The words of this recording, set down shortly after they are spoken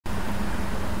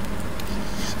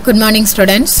Good morning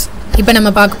students. இப்போ நம்ம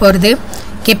பார்க்க போறது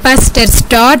capacitor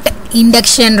start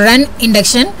induction run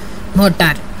induction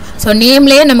motor. So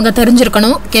nameலயே நமக்கு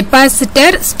தெரிஞ்சிருக்கணும் capacitor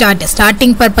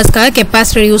starting purposeக்காக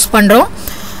capacitor யூஸ் பண்றோம்.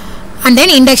 And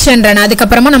then induction run அதுக்கு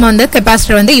அப்புறமா நம்ம வந்து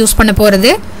capacitor வந்து யூஸ் பண்ண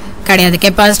போறது கிடையாது.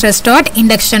 capacitor start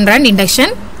induction run induction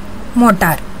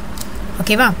motor.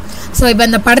 ஓகேவா? So இப்போ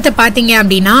இந்த படத்தை பாத்தீங்க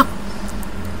அப்படினா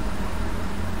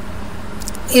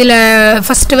இதுல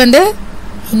ஃபர்ஸ்ட் வந்து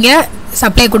இங்க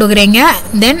சப்ளை கொடுக்குறீங்க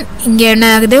then இங்க என்ன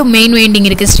ஆகுது மெயின் வைண்டிங்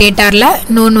இருக்கு ஸ்டேட்டர்ல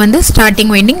இன்னொன்னு வந்து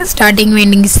ஸ்டார்டிங்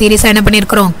வைண்டிங் சீரிஸா என்ன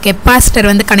பண்ணிருக்கோம் கெபாசிட்டர்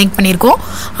வந்து கனெக்ட் பண்ணிருக்கோம்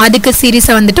அதுக்கு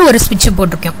சீரிஸா வந்துட்டு ஒரு ஸ்விட்ச்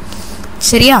போட்டுருக்கோம்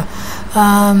சரியா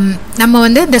நம்ம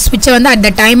வந்து இந்த ஸ்விட்சை வந்து at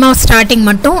the time of starting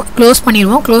மட்டும் க்ளோஸ்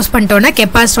பண்ணிடுவோம் க்ளோஸ் பண்ணிட்டோம்னா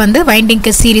கெபாசிட்டர் வந்து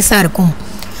வைண்டிங்க்கு சீரிஸா இருக்கும்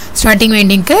ஸ்டார்டிங்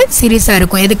வைண்டிங்க்கு சீரிஸா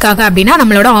இருக்கும் எதுக்காக அப்படினா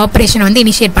நம்மளோட ஆபரேஷன் வந்து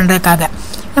இனிஷியேட் பண்றதுக்காக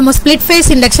நம்ம ஸ்ப்ளிட் ஃபேஸ்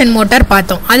இண்டக்ஷன் மோட்டார்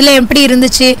பார்த்தோம் அதுல எப்படி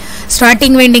இருந்துச்சு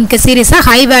starting வைண்டிங்க்கு சீரிஸா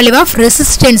high value of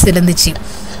resistance இருந்துச்சு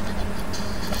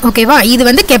ஓகேவா இது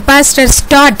வந்து கெபாசிட்டர்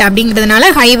ஸ்டார்ட் அப்படிங்கிறதுனால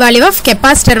ஹை வேல்யூ ஆஃப்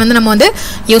கெபாசிட்டர் வந்து நம்ம வந்து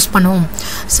யூஸ் பண்ணுவோம்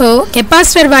ஸோ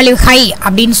கெபாசிட்டர் வேல்யூ ஹை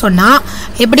அப்படின்னு சொன்னா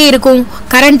எப்படி இருக்கும்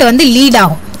கரண்ட் வந்து லீட்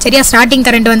ஆகும் சரியா ஸ்டார்டிங்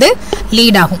கரண்ட் வந்து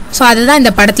லீட் ஆகும் ஸோ அதுதான்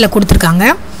இந்த படத்துல கொடுத்துருக்காங்க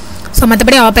ஸோ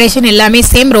மற்றபடி ஆப்ரேஷன் எல்லாமே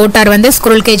சேம் ரோட்டார் வந்து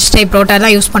ஸ்க்ரூல் கேஜ் டைப் ரோட்டார்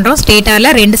தான் யூஸ் பண்ணுறோம் ஸ்டேட்டரில்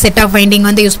ரெண்டு செட் ஆஃப் வைண்டிங்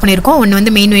வந்து யூஸ் பண்ணியிருக்கோம் ஒன்று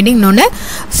வந்து மெயின் வைண்டிங் இன்னொன்று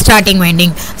ஸ்டார்டிங்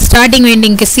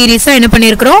வைண்டிங்க்கு சீரிஸாக என்ன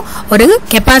பண்ணியிருக்கிறோம் ஒரு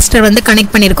கெபாசிட்டர் வந்து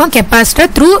கனெக்ட் பண்ணியிருக்கோம் கெபாசிட்டர்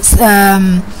த்ரூ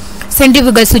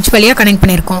சென்ட்ரிஃபியூகல் ஸ்விட்ச் வழியாக கனெக்ட்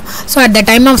பண்ணியிருக்கோம் so at the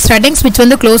time of starting ஸ்விட்ச்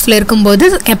வந்து க்ளோஸில் இருக்கும்போது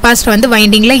கெபாசிட்டர் வந்து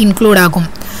வைண்டிங்கில் இன்க்ளூட் ஆகும்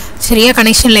சரியா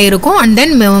கனெக்ஷனில் இருக்கும் அண்ட்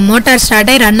தென் மோட்டார்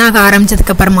ஸ்டார்ட் ஆகி ரன் ஆக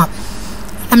ஆரம்பிச்சதுக்கப்புறமா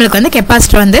நம்மளுக்கு வந்து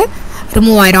கெபாசிட்டர் வந்து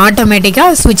ரிமூவ் ஆயிரும்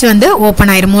ஆட்டோமேட்டிக்காக ஸ்விட்ச் வந்து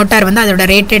ஓப்பன் ஆயிரும் மோட்டார் வந்து அதோட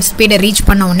ரேட்டட் ஸ்பீடை ரீச்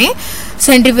பண்ண உடனே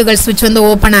சென்ட்ரிஃபியூகல் ஸ்விட்ச் வந்து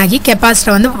ஓப்பன் ஆகி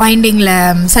கெபாசிட்டர் வந்து வைண்டிங்கில்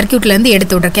சர்க்கியூட்லேருந்து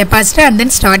எடுத்து விட்ற capacitor and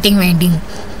then starting winding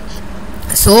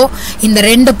so இந்த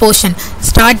ரெண்டு போர்ஷன்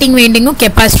ஸ்டார்டிங் வைண்டிங்கும்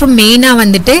கெபாசிட்டரும் மெயினாக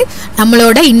வந்துட்டு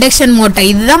நம்மளோட இண்டக்ஷன் மோட்டார்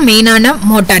இதுதான் மெயினான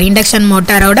motor induction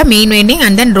மோட்டாரோட main winding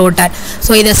and then rotor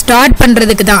so இதை ஸ்டார்ட்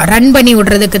பண்ணுறதுக்கு தான் ரன் பண்ணி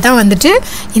விடுறதுக்கு தான் வந்துட்டு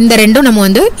இந்த ரெண்டும் நம்ம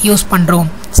வந்து யூஸ் பண்ணுறோம்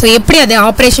ஸோ எப்படி அது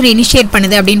ஆப்ரேஷன் இனிஷியேட்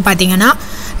பண்ணுது அப்படின்னு பார்த்தீங்கன்னா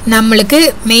நம்மளுக்கு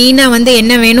மெயினாக வந்து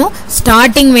என்ன வேணும்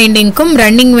ஸ்டார்டிங் வைண்டிங்க்கும்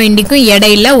ரன்னிங் வைண்டிங்க்கும்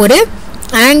இடையில ஒரு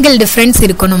ஆங்கிள் டிஃப்ரென்ஸ்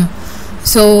இருக்கணும்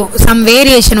ஸோ சம்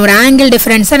வேரியேஷன் ஒரு ஆங்கிள்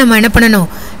டிஃப்ரென்ஸை நம்ம என்ன பண்ணணும்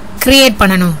கிரியேட்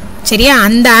பண்ணணும் சரியா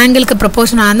அந்த ஆங்கிளுக்கு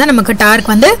ப்ரொபோஷனாக தான் நமக்கு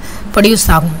டார்க் வந்து ப்ரொடியூஸ்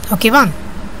ஆகும் ஓகேவா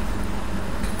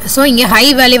ஸோ இங்கே high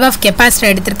value of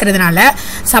capacitor எடுத்துருக்கிறதுனால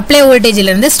supply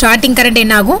வோல்டேஜிலேருந்து starting current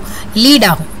என்ன ஆகும் லீட்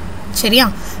ஆகும் சரியா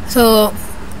ஸோ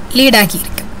லீட் ஆகி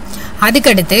இருக்கு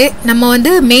அதுக்கடுத்து நம்ம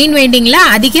வந்து மெயின் வைண்டிங்கில்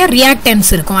அதிக ரியாக்டன்ஸ்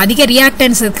இருக்கும் அதிக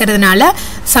ரியாக்டன்ஸ் இருக்கிறதுனால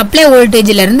சப்ளை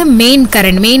வோல்டேஜிலேருந்து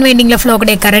மெயின் வைண்டிங்கில் ஃப்ளோ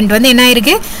கூடிய கரண்ட் வந்து என்ன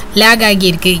ஆயிருக்கு லேக்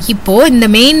ஆகியிருக்கு இப்போது இந்த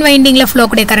மெயின் வைண்டிங்கில் ஃப்ளோ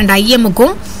கூடிய கரண்ட்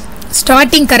ஐஎம்முக்கும்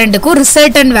ஸ்டார்டிங் கரண்ட்டுக்கும்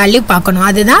ரிசல்டன்ட் வேல்யூ பார்க்கணும்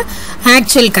அதுதான்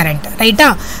ஆக்சுவல் கரண்ட் ரைட்டா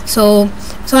ஸோ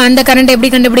அந்த கரண்ட் எப்படி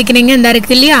கண்டுபிடிக்கிறீங்க இந்த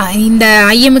இருக்கு இல்லையா இந்த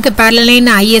ஐஎம்முக்கு parallel line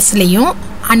ஐஎஸ்லையும்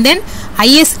and then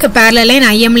ஐஎஸ்க்கு parallel line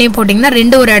ஐஎம்லையும் போட்டிங்கன்னா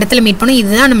ரெண்டு ஒரு இடத்துல மீட் பண்ணும்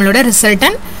இதுதான் நம்மளோட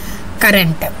ரிசல்டன்ட்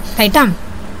கரண்ட் ரைட்டா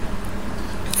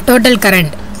total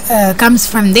current comes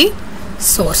from the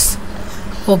source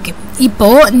okay இப்போ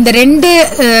இந்த ரெண்டு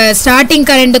ஸ்டார்டிங்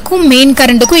கரண்ட்டுக்கும் மெயின்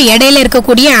கரண்ட்டுக்கும் இடையில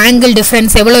இருக்கக்கூடிய ஆங்கிள்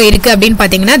டிஃபரன்ஸ் எவ்வளோ இருக்கு அப்படின்னு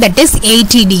பார்த்தீங்கன்னா தட் இஸ்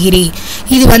 80 டிகிரி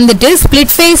இது வந்துட்டு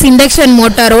ஸ்பிளிட் ஃபேஸ் இண்டக்ஷன்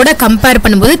மோட்டாரோட கம்பேர்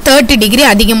பண்ணும்போது 30 டிகிரி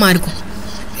அதிகமாக இருக்கும்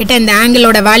ரைட்டா இந்த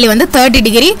ஆங்கிளோட வேல்யூ வந்து 30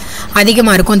 டிகிரி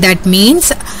அதிகமாக இருக்கும் தட்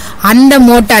மீன்ஸ் அந்த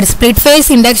மோட்டார் ஸ்பிளிட் ஃபேஸ்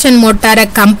இண்டக்ஷன் மோட்டாரை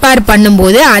கம்பேர்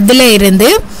பண்ணும்போது அதில்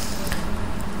இருந்து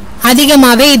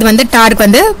அதிகமாகவே இது வந்து டார்க்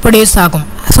வந்து ப்ரொடியூஸ் ஆகும்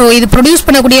ஸோ இது ப்ரொடியூஸ்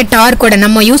பண்ணக்கூடிய டார்க்கோட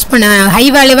நம்ம யூஸ் பண்ண high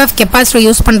value of capacitor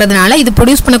use பண்ணுறதுனால இது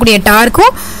ப்ரொடியூஸ் பண்ணக்கூடிய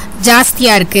டார்க்கும்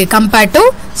ஜாஸ்தியாக இருக்குது compared to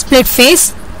split face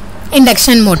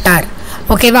induction motor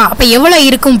ஓகேவா அப்போ எவ்வளோ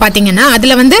இருக்கும் பார்த்தீங்கன்னா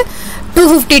அதில் வந்து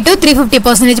 250 to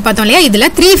 350% பார்த்தோம் இல்லையா இதில்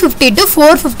 350 to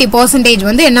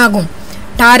 450% வந்து என்ன ஆகும்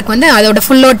டார்க் வந்து அதோட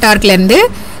ஃபுல் லோட் டார்க்லேருந்து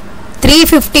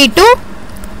 350 to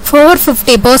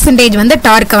 450% வந்து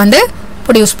டார்க்கை வந்து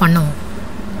ப்ரொடியூஸ் பண்ணும்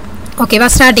ஓகேவா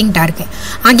starting torque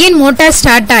again motor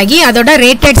start ஆகி அதோட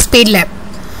ரேட்டட் ஸ்பீடில்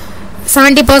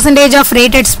 70% ஆஃப்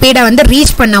ரேட்டட் ஸ்பீடை வந்து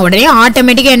ரீச் பண்ண உடனே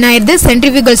ஆட்டோமேட்டிக்காக என்ன ஆயிடுது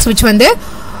சென்ட்ரிஃபியூகல் ஸ்விட்ச் வந்து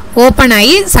ஓப்பன்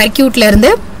ஆகி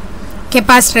சர்க்கியூட்லேருந்து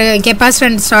கெப்பாசிட்டர்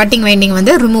அண்ட் ஸ்டார்டிங் வைண்டிங்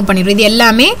வந்து ரிமூவ் பண்ணிடும் இது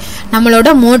எல்லாமே நம்மளோட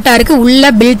மோட்டாருக்கு உள்ள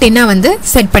பில்ட்-இன்னாக வந்து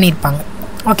செட் பண்ணியிருப்பாங்க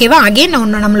ஓகேவா அகெயின்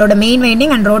நம்மளோட மெயின்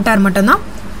வைண்டிங் அண்ட் ரோட்டார் மட்டும்தான்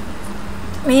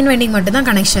மெயின் வைண்டிங் மட்டும்தான்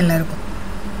கனெக்ஷனில் இருக்கும்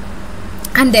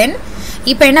அண்ட் தென்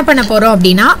இப்போ என்ன பண்ண போகிறோம்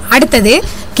அப்படின்னா அடுத்தது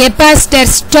capacitor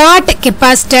start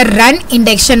capacitor run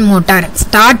induction motor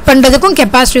start பண்ணுறதுக்கும்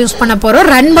கெப்பாசிட்டர் யூஸ் பண்ண போகிறோம்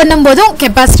ரன் பண்ணும்போதும்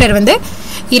கெப்பாசிட்டர் வந்து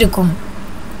இருக்கும்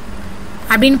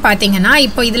அப்படின்னு பார்த்தீங்கன்னா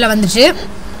இப்போ இதில் வந்துட்டு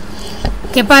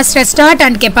capacitor start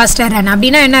and capacitor run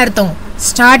அப்படின்னா என்ன அர்த்தம்?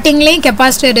 ஸ்டார்டிங்லேயும்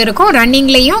கெப்பாசிட்டர் இருக்கும்,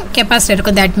 ரன்னிங்லேயும் கெப்பாசிட்டர்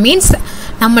இருக்கும். தட் மீன்ஸ்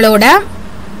நம்மளோட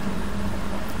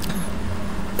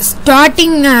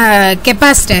starting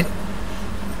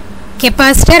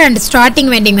capacitor and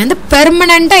starting winding வந்து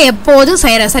பெர்மனண்ட்டாக எப்போதும்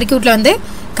சர்க்யூட்டில் வந்து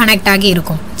கனெக்ட் ஆகி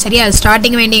இருக்கும். சரியா?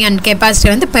 ஸ்டார்டிங் வைண்டிங் அண்ட்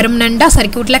கெப்பாசிட்டர் வந்து பெர்மனண்ட்டாக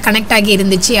சர்க்யூட்டில் கனெக்ட் ஆகி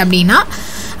இருந்துச்சு அப்படின்னா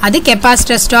அது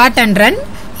capacitor start and run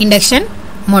induction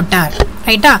motor.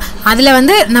 ரைட்டா? அதில்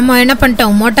வந்து நம்ம என்ன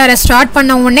பண்ணிட்டோம், மோட்டாரை ஸ்டார்ட்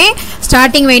பண்ண உடனே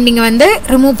ஸ்டார்டிங் வைண்டிங்கை வந்து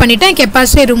ரிமூவ் பண்ணிட்டோம்,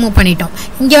 கெப்பாசிட்டரை ரிமூவ் பண்ணிட்டோம்.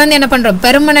 இங்கே வந்து என்ன பண்ணுறோம்,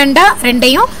 பெர்மனண்ட்டாக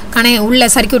ரெண்டையும் உள்ள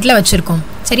சர்க்யூட்டில் வச்சுருக்கோம்.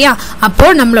 சரியா?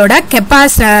 அப்போது நம்மளோட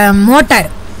motor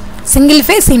single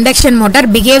phase induction motor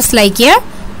behaves like ஏ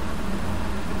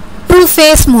டூ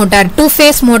ஃபேஸ்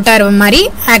மோட்டார் மாதிரி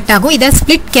ஆக்ட் ஆகும். இதை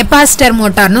ஸ்பிளிட் கெப்பாசிட்டர்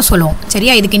மோட்டார்னு சொல்லுவோம்.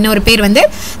 சரியா? இதுக்கு இன்னொரு பேர் வந்து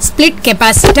ஸ்பிளிட்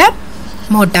கெப்பாசிட்டர்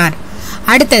மோட்டார்.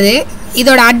 அடுத்தது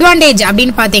இதோட அட்வான்டேஜ்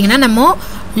அப்படின்னு பார்த்தீங்கன்னா, நம்ம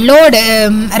லோடு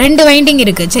 2 வைண்டிங்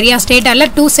இருக்குது. சரியா? ஸ்டேட்டரில்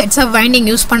 2 sets ஆஃப் வைண்டிங்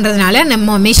யூஸ் பண்ணுறதுனால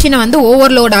நம்ம மெஷினை வந்து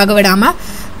ஓவர்லோட் ஆக விடாமல்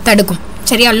தடுக்கும்.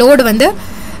 சரியா? லோடு வந்து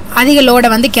அதிக லோடை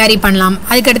வந்து கேரி பண்ணலாம்.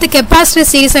 அதுக்கடுத்து கெப்பாசிட்டர்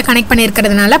சீரிஸை கனெக்ட்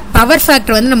பண்ணியிருக்கிறதுனால பவர்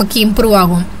ஃபேக்டர் வந்து நமக்கு இம்ப்ரூவ்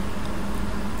ஆகும்,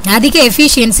 அதிக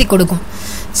எஃபிஷியன்சி கொடுக்கும்.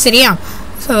 சரியா?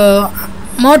 ஸோ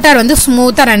மோட்டார் வந்து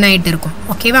ஸ்மூத்தாக ரன் ஆகிட்டு இருக்கும்.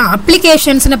 ஓகேவா?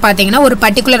 அப்ளிகேஷன்ஸ்னு பார்த்தீங்கன்னா ஒரு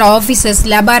பர்டிகுலர் ஆஃபீஸஸ்,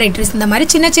 லெபார்ட்ரிஸ், இந்த மாதிரி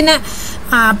சின்ன சின்ன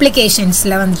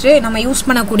அப்ளிகேஷன்ஸில் வந்துட்டு நம்ம யூஸ்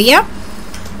பண்ணக்கூடிய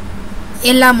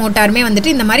எல்லா மோட்டாருமே வந்துட்டு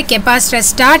இந்த மாதிரி capacitor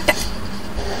start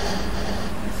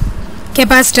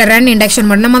capacitor run induction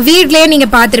motor. நம்ம வீட்லேயே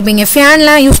நீங்கள் பார்த்துருப்பீங்க,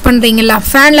 ஃபேன்லாம் யூஸ் பண்ணுறீங்களா?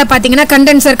 ஃபேனில் பார்த்தீங்கன்னா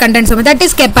condenser that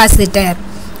is capacitor.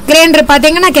 Grinder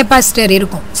பார்த்தீங்கன்னா கெப்பாசிட்டர்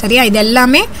இருக்கும். சரியா? இது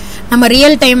எல்லாமே நம்ம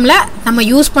ரியல் டைமில் நம்ம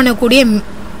யூஸ் பண்ணக்கூடிய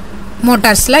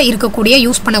மோட்டார்ஸில்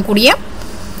யூஸ் பண்ணக்கூடிய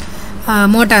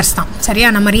மோட்டார்ஸ் தான். சரியா?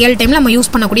 நம்ம ரியல் டைமில் நம்ம யூஸ்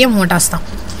பண்ணக்கூடிய மோட்டார்ஸ் தான்.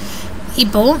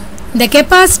 இப்போது இந்த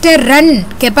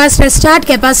capacitor start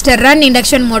capacitor run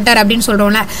induction motor அப்படின்னு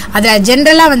சொல்கிறோம்ல, அதில்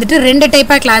ஜென்ரலாக வந்துட்டு 2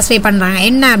 டைப்பாக கிளாஸிஃபை பண்ணுறாங்க.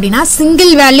 என்ன அப்படின்னா,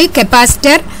 single value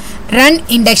capacitor run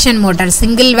induction motor,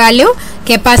 single value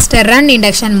capacitor run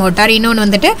induction motor. இன்னொன்று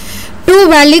வந்துட்டு 2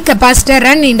 value capacitor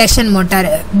run induction motor,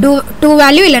 2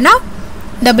 value இல்லைனா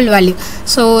double value.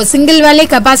 So single value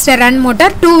capacitor run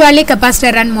motor, 2 value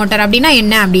capacitor run motor. அப்படின்னா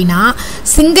என்ன அப்படின்னா,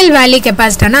 single value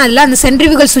கெப்பாசிட்டர்னா அதில் அந்த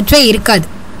centrifugal சுவிட்சே இருக்காது.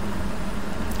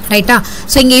 ரைட்டா?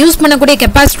 ஸோ இங்கே யூஸ் பண்ணக்கூடிய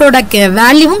கெப்பாசிட்டரோட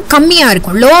வேல்யூவும் கம்மியாக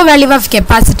இருக்கும். லோ வேல்யூ ஆஃப்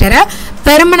கெப்பாசிட்டரை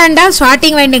பெர்மனண்ட்டாக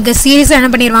ஸ்டார்டிங் வைண்டிங்க்கு சீரிஸாக என்ன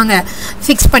பண்ணிடுவாங்க,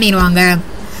 ஃபிக்ஸ் பண்ணிடுவாங்க.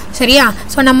 சரியா?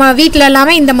 ஸோ நம்ம வீட்டில்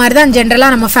எல்லாமே இந்த மாதிரி தான்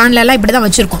ஜென்ரலாக நம்ம ஃபேன்லலாம் இப்படி தான்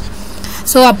வச்சுருக்கோம்.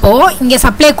 ஸோ அப்போது இங்கே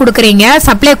சப்ளை கொடுக்குறீங்க,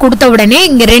 சப்ளை கொடுத்த உடனே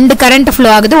இங்கே 2 கரண்ட் ஃப்ளோ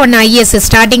ஆகுது. ஒன்று ஐஎஸ்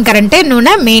ஸ்டார்டிங் கரண்ட்டு,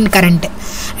 இன்னொன்று மெயின் கரண்ட்டு.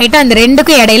 ரைட்டா? அந்த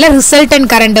 2க்கும் இடையில ரிசல்டன்ட்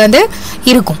கரண்ட் வந்து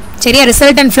இருக்கும். சரியா?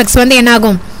 ரிசல்டன்ட் ஃப்ளக்ஸ் வந்து என்ன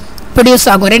ஆகும், ப்ரொடியூஸ்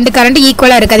ஆகும். 2 கரண்ட்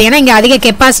ஈக்குவலாக இருக்காது. ஏன்னா இங்கே அதிக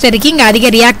கெப்பாசிட்டர் இருக்குது, இங்கே அதிக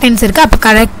ரியாக்டன்ஸ் இருக்குது. அப்போ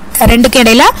 2க்கு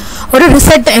இடையில ஒரு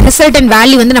ரிசல்டன்ட்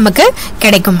வேல்யூ வந்து நமக்கு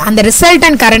கிடைக்கும். அந்த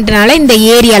ரிசல்டன்ட் கரண்ட்னால இந்த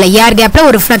ஏரியாவில் ஏர் கேப்பில்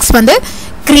ஒரு ஃப்ளக்ஸ் வந்து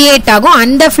கிரியேட் ஆகும்.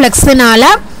 அந்த ஃப்ளக்ஸுனால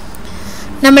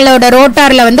நம்மளோட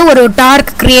ரோட்டாரில் வந்து ஒரு டார்க்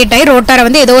கிரியேட் ஆகி ரோட்டாரை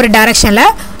வந்து ஏதோ ஒரு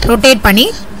டைரக்ஷனில் ரொட்டேட் பண்ணி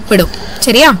விடும்.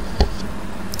 சரியா?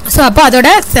 ஸோ அப்போ அதோட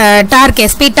டார்க்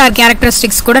ஸ்பீட் டார்க்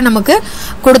கேரக்டரிஸ்டிக்ஸ் கூட நமக்கு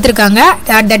கொடுத்துருக்காங்க.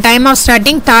 At the time of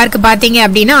starting dark பார்த்தீங்க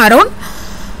அப்படின்னா அரௌண்ட்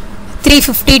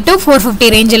 350 to 450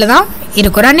 ரேஞ்சில் தான்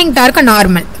இருக்கும். Running torque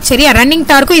normal. சரியா? ரன்னிங்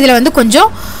டார்க்கும் இதில் வந்து கொஞ்சம்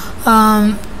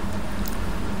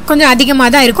அதிகமாக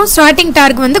தான் இருக்கும். ஸ்டார்டிங்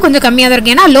டார்க் வந்து கொஞ்சம் கம்மியாக தான்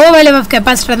இருக்கும். ஏன்னா லோ வேல்யூ ஆஃப்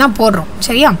கெப்பாசிட்டர் தான் போடுறோம்.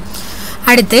 சரியா?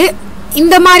 அடுத்து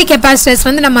இந்த மாதிரி கெப்பாசிட்டர்ஸ்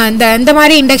வந்து நம்ம இந்த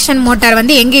மாதிரி இண்டக்ஷன் மோட்டார்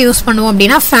வந்து எங்கே யூஸ் பண்ணுவோம்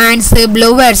அப்படின்னா, fans,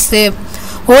 ப்ளோவர்ஸு,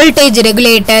 voltage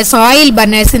regulators, oil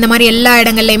burners, இந்த மாதிரி எல்லா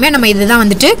இடங்கள்லையுமே நம்ம இதுதான்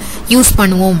வந்துட்டு யூஸ்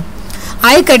பண்ணுவோம்.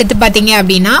 அதுக்கு அடுத்து பார்த்தீங்க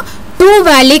அப்படின்னா 2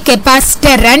 value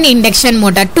capacitor run induction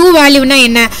motor. 2 வேல்யூனா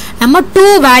என்ன, நம்ம 2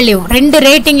 வேல்யூ 2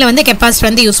 ரேட்டிங்கில் வந்து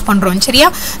கெப்பாசிட்டர் வந்து யூஸ் பண்ணுறோம். சரியா?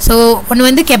 ஸோ ஒன்று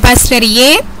வந்து கெப்பாசிட்டர்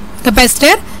ஏ,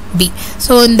 கெப்பாசிட்டர் பி.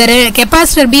 ஸோ இந்த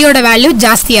கெப்பாசிட்டர் பியோட வேல்யூ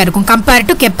ஜாஸ்தியாக இருக்கும் compare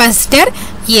to capacitor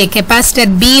A. Capacitor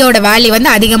பியோட வேல்யூ வந்து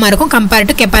அதிகமாக இருக்கும் compare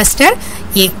to capacitor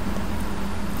A.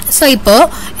 So இப்போது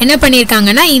என்ன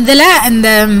பண்ணியிருக்காங்கன்னா, இதில் இந்த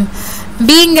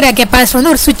பிங்கிற கெப்பாசிட்டர்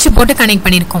வந்து ஒரு சுவிட்ச் போட்டு கனெக்ட்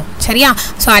பண்ணியிருக்கோம். சரியா?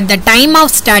 So at the time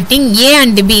of starting A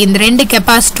and B இந்த 2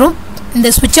 கெப்பாசிட்டரும்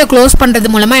இந்த சுவிட்சை க்ளோஸ்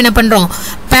பண்ணுறது மூலமாக என்ன பண்ணுறோம்,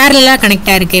 பேரலாக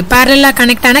கனெக்ட் ஆகிருக்கு. பேரலாக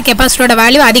கனெக்ட் ஆனால் கெப்பாசிட்டரோட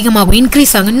வேல்யூ அதிகமாகும்,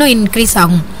 இன்க்ரீஸ் ஆகும், இன்னும் இன்க்ரீஸ்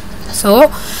ஆகும். So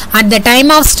at the time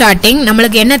of starting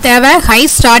நம்மளுக்கு என்ன தேவை, ஹை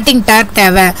ஸ்டார்டிங் டார்க்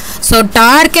தேவை. ஸோ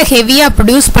டார்க்கை ஹெவியாக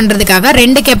ப்ரொடியூஸ் பண்ணுறதுக்காக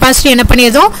 2 கெப்பாசிட்டி என்ன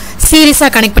பண்ணியிருக்கோம், சீரியஸாக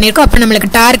கனெக்ட் பண்ணியிருக்கோம். அப்போ நம்மளுக்கு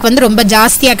டார்க் வந்து ரொம்ப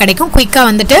ஜாஸ்தியாக கிடைக்கும். குயிக்காக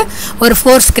வந்துட்டு ஒரு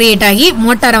ஃபோர்ஸ் கிரியேட் ஆகி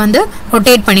மோட்டாரை வந்து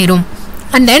ரொட்டேட் பண்ணிடும்.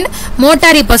 and then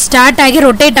motor இப்போ ஸ்டார்ட் ஆகி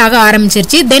ரொட்டேட் ஆக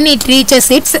ஆரம்பிச்சிருச்சு. then it reaches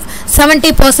its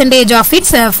 70% of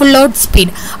its full load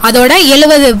speed. அதோட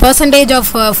 70% of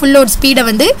full load speed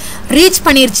வந்து ரீச்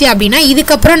பண்ணிருச்சு அப்படின்னா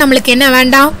இதுக்கப்புறம் நம்மளுக்கு என்ன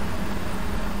வேண்டாம்,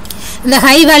 இந்த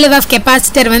ஹை வேல்யூ ஆஃப்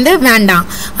கெப்பாசிட்டர் வந்து வேண்டாம்.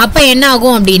 அப்போ என்ன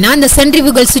ஆகும் அப்படின்னா இந்த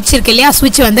சென்ட்ரிஃபியூகல் சுவிட்ச் இருக்கு இல்லையா,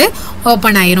 சுவிட்ச் வந்து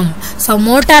ஓப்பன் ஆயிரும். ஸோ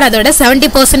மோட்டார் அதோட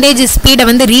 70% ஸ்பீடை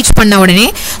வந்து ரீச் பண்ண உடனே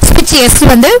சுவிட்ச் எஸ்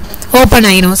வந்து ஓப்பன்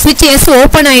ஆயிரும். சுவிட்ச் எஸ்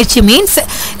ஓப்பன் ஆயிடுச்சு மீன்ஸ்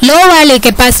லோ வேல்யூ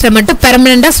கெப்பாசிட்டர் மட்டும்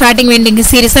பெர்மனெண்டாக ஸ்டார்டிங் வைண்டிங்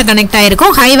சீரிஸாக கனெக்ட்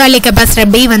ஆயிருக்கும். ஹை வேல்யூ கெப்பாசிட்டர்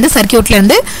பி வந்து சர்க்கியூட்ல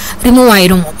இருந்து ரிமூவ்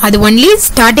ஆயிரும். அது ஒன்லி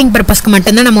ஸ்டார்டிங் பர்பஸ்க்கு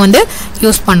மட்டும்தான் நம்ம வந்து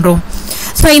யூஸ் பண்ணுறோம்.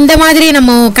 ஸோ இந்த மாதிரி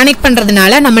நம்ம கனெக்ட்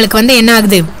பண்ணுறதுனால நம்மளுக்கு வந்து என்ன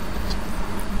ஆகுது,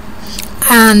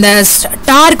 அந்த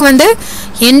டார்க் வந்து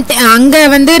அங்கே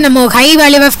வந்து நம்ம high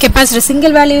value of capacitor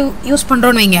single value use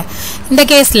பண்ணுறோன்னு வைங்க. இந்த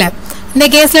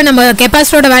கேஸில் நம்ம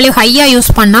கெப்பாசிட்டரோட வேல்யூ ஹையாக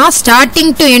யூஸ் பண்ணால்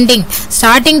ஸ்டார்டிங் டு எண்டிங்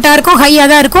ஸ்டார்டிங் டார்க்கும் ஹையாக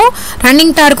தான் இருக்கும்,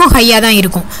 ரன்னிங் டார்க்கும் ஹையாக தான்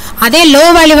இருக்கும். அதே லோ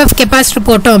வேல்யூ ஆஃப் கெப்பாசிட்டர்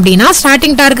போட்டோம் அப்படின்னா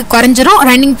ஸ்டார்டிங் டார்க்கு குறைஞ்சிரும்,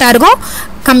 ரன்னிங் டார்க்கும்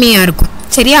கம்மியாக இருக்கும்.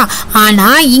 சரியா?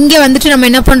 ஆனால் இங்கே வந்துட்டு நம்ம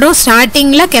என்ன பண்ணுறோம்,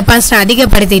 ஸ்டார்டிங்கில் கெப்பாசிட்டர்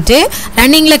அதிகப்படுத்திட்டு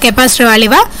ரன்னிங்கில் கெப்பாசிட்டர்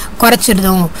வேல்யூவை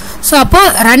குறைச்சிருந்தோம். ஸோ அப்போது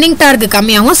ரன்னிங் டார்க்கு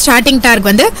கம்மியாகவும் ஸ்டார்டிங் டார்க்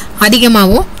வந்து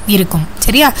அதிகமாகவும் இருக்கும்.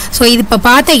 சரியா? ஸோ இது இப்போ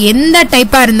பார்த்த எந்த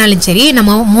டைப்பாக இருந்தாலும் சரி,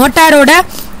 நம்ம மோட்டாரோட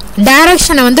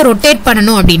டைரக்ஷனை வந்து ரொட்டேட்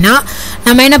பண்ணணும் அப்படின்னா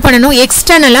நம்ம என்ன பண்ணணும்,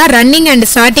 எக்ஸ்டர்னலாக ரன்னிங் அண்ட்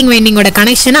ஸ்டார்டிங் வைண்டிங்கோட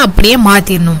கனெக்ஷனை அப்படியே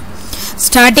மாற்றிடணும்.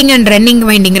 ஸ்டார்டிங் அண்ட் ரன்னிங்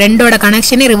வைண்டிங் ரெண்டோட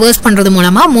கனெக்ஷனை ரிவர்ஸ் பண்ணுறது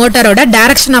மூலமாக மோட்டரோட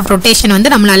டைரக்ஷன் ஆஃப் ரொட்டேஷன் வந்து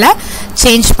நம்மளால்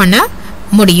சேஞ்ச் பண்ண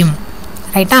முடியும்.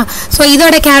 ரைட்டா? ஸோ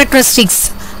இதோட கேரக்டரிஸ்டிக்ஸ்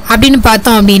அப்படின்னு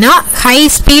பார்த்தோம் அப்படின்னா ஹை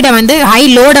ஸ்பீடை வந்து ஹை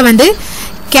லோடை வந்து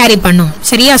கேரி பண்ணும்.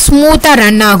 சரியா? ஸ்மூத்தாக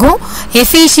ரன் ஆகும்.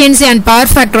 எஃபிஷியன்சி அண்ட்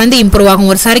பவர் ஃபேக்டர் வந்து இம்ப்ரூவ் ஆகும்.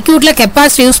 ஒரு சர்க்கியூட்டில்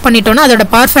கெப்பாசிட்டி யூஸ் பண்ணிட்டோம்னா அதோட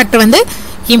பவர் ஃபேக்டர் வந்து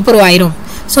இம்ப்ரூவ் ஆயிரும்.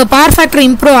 ஸோ பவர் ஃபேக்டர்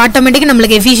இம்ப்ரூவ் ஆட்டோமேட்டிக்காக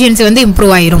நம்மளுக்கு எஃபிஷியன்சி வந்து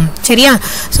இம்ப்ரூவ் ஆயிரும். சரியா?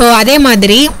 ஸோ அதே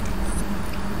மாதிரி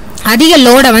அதிக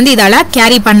லோடை வந்து இதால்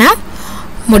கேரி பண்ண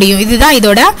முடியும். இதுதான்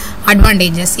இதோட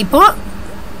அட்வான்டேஜஸ். இப்போ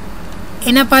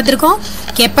என்ன பார்த்துருக்கோம்,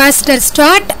 capacitor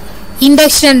start,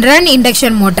 induction run,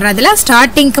 induction motor. அதில்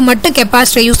ஸ்டார்டிங்க்கு மட்டும்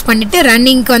கெப்பாசிட்டர் யூஸ் பண்ணிவிட்டு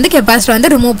ரன்னிங்க்கு வந்து கெப்பாசிட்டர்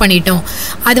வந்து ரிமூவ் பண்ணிட்டோம்.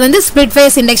 அது வந்து ஸ்பிளிட்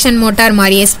ஃபேஸ் இண்டக்ஷன் மோட்டார்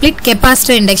மாதிரியே ஸ்பிளிட்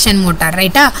கெப்பாசிட்டர் இண்டக்ஷன் மோட்டார்.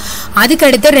 ரைட்டா?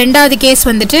 அதுக்கடுத்து ரெண்டாவது கேஸ்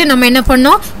வந்துட்டு நம்ம என்ன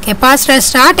பண்ணோம், capacitor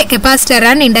start, capacitor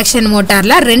run, induction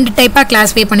மோட்டாரில் ரெண்டு டைப்பாக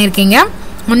கிளாஸிஃபை பண்ணியிருக்கீங்க.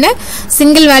 ஒன்று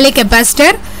single value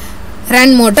capacitor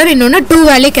run motor, இன்னொன்று two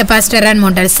value capacitor run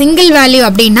motor. Single value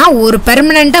அப்படின்னா ஒரு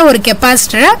பெர்மனெண்ட்டாக ஒரு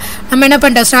கெப்பாசிட்டரை நம்ம என்ன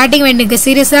பண்ணுறோம், ஸ்டார்டிங் வைண்டிங்க்கு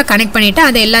சீரியஸாக கனெக்ட் பண்ணிவிட்டு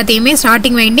அது எல்லாத்தையுமே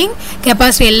ஸ்டார்டிங் வைண்டிங்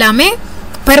கெப்பாசிட்டி எல்லாமே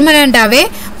பெர்மனெண்ட்டாகவே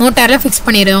மோட்டாரில் ஃபிக்ஸ்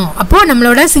பண்ணிடுவோம். அப்போது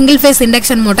நம்மளோட single phase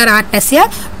induction motor act as a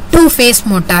two face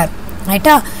motor.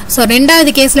 ரைட்டா? ஸோ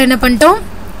ரெண்டாவது கேஸில் என்ன பண்ணிட்டோம்,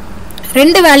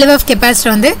 ரெண்டு வேல்யூ ஆஃப்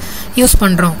கெப்பாசிட்டர் வந்து யூஸ்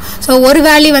பண்ணுறோம். ஸோ ஒரு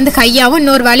வேல்யூ வந்து ஹையாகவும்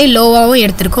இன்னொரு வேல்யூ லோவாகவும்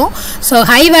எடுத்திருக்கோம். So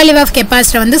high value of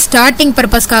capacitor வந்து ஸ்டார்டிங்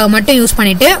பர்பஸ்க்காக மட்டும் யூஸ்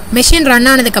பண்ணிவிட்டு மிஷின் ரன்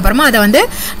ஆனதுக்கப்புறமா அதை வந்து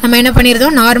நம்ம என்ன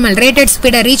பண்ணிடுறோம், நார்மல் ரேட்டட்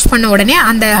ஸ்பீடை ரீச் பண்ண உடனே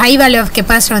அந்த ஹை வேல்யூ ஆஃப்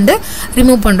கெப்பாசிட்டர் வந்து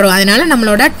ரிமூவ் பண்ணுறோம். அதனால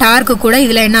நம்மளோட டார்க்கு கூட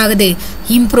இதில் என்ன ஆகுது,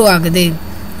 இம்ப்ரூவ் ஆகுது.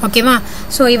 ஓகேவா?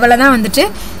 ஸோ இவ்வளோ தான் வந்துட்டு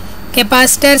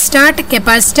capacitor start,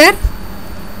 capacitor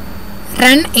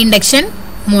run, induction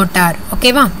motor.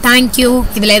 ஓகேவா? தேங்க்யூ.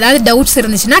 இதில் ஏதாவது டவுட்ஸ்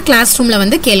இருந்துச்சுன்னா கிளாஸ் ரூமில்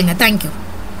வந்து கேளுங்க. தேங்க்யூ.